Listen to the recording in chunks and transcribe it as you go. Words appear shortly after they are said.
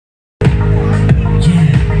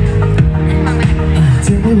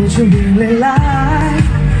me what you really like.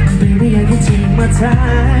 Baby, I can take my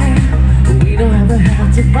time. We don't ever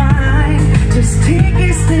have to fight. Just take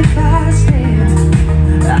it step by step.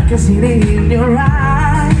 I can see it in your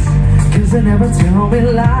eyes, 'cause they never tell me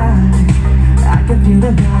lies. I can feel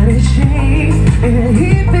the body shake and the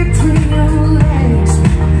heat between your legs.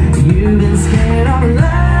 You've been scared of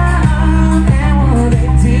love and what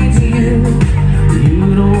it did to you.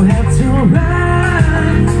 You don't have to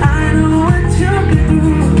run, I know what you've been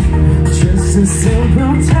through. Just a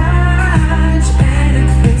simple touch and it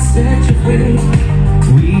can set you free.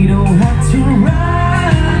 We don't have to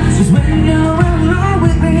run, just when you're alone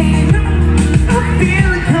with me. I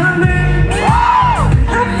feel it coming,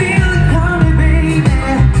 I feel it coming, baby.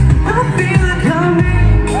 I feel it coming,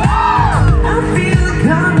 I feel it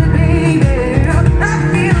coming, baby. I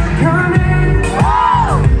feel it coming,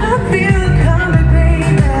 I feel it coming,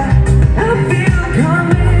 baby. I feel it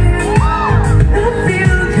coming, I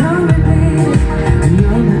feel it coming, baby.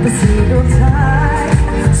 You're not a single time,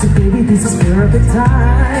 so baby, this is perfect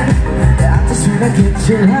time. I'm just trying to get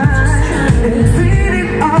you high and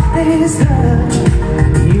feeding off this touch.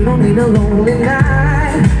 You don't need a lonely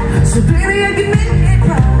night, so baby, I can make it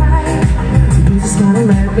right. You just gotta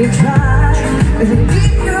let me try.